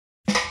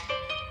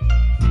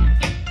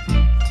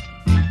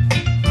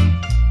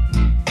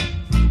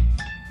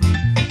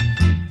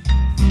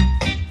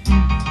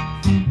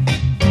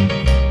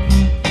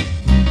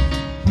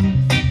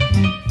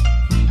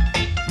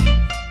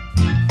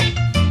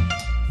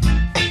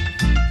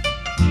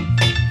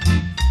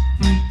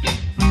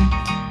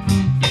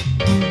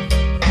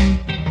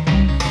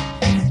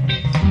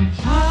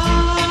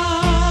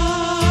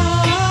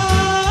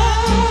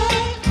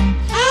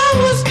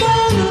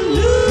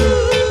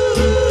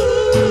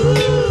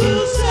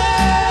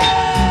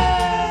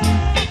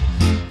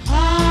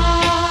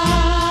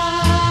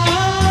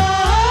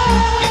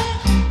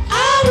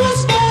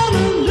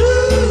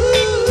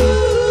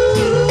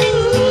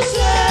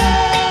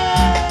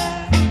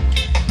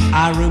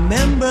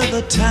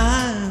remember the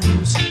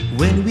times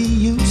when we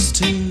used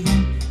to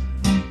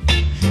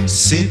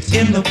sit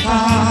in the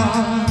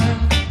park,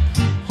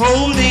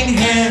 holding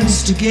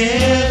hands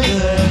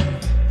together.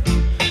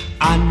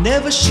 I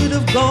never should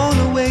have gone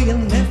away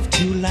and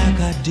left you like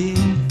I did.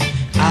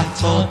 I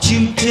thought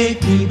you'd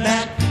take me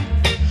back,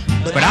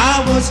 but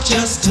I was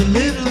just a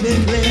little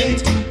bit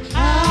late.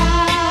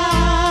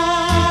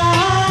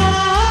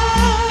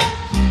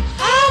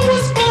 I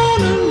was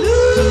born a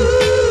loser.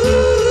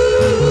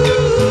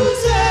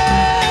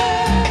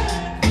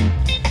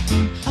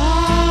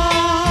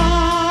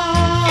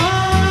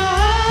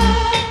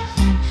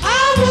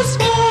 I was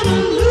born a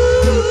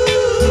loser.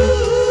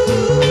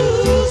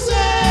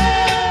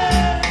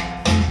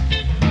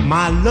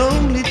 My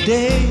lonely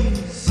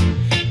days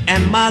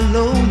and my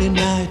lonely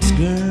nights,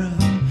 girl,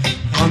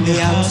 on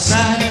the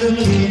outside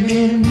looking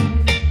in,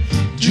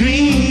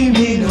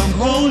 dreaming of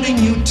holding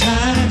you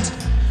tight.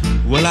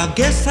 Well, I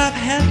guess I've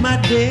had my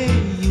day,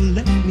 you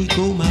let me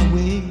go my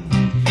way.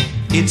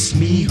 It's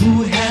me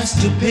who has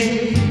to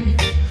pay,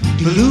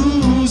 the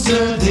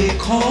loser they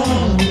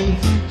call me.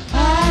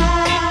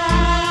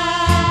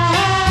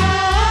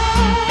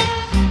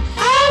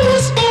 I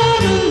was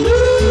born a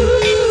loser.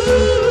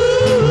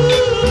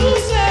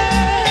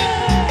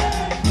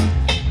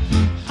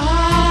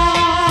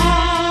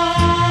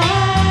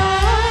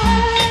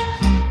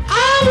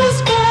 I was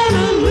born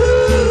a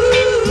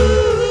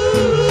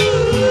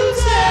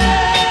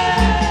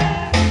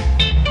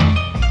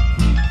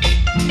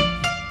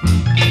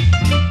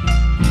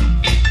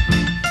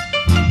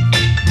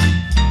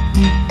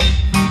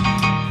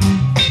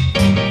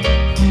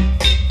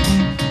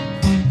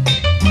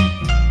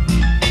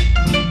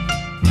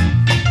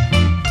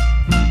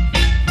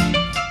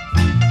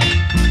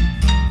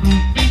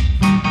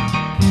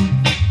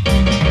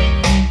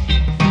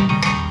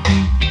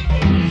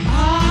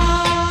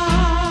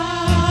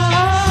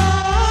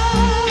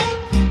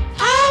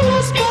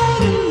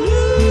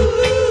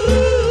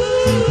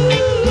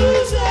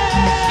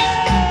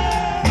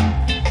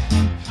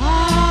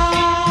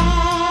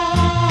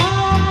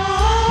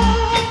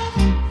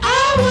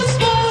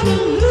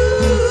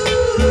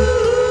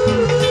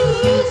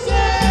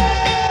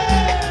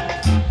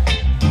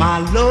my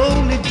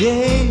lonely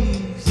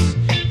days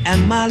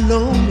and my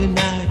lonely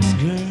nights,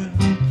 girl,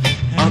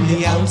 on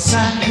the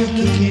outside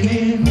looking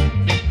in,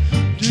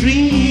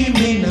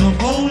 dreaming of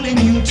holding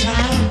you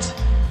tight.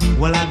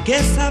 Well, I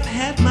guess I've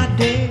had my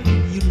day,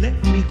 you let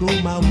me go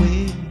my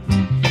way.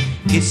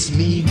 It's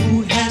me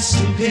who has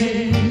to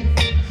pay,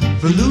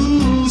 the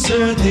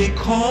loser they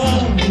call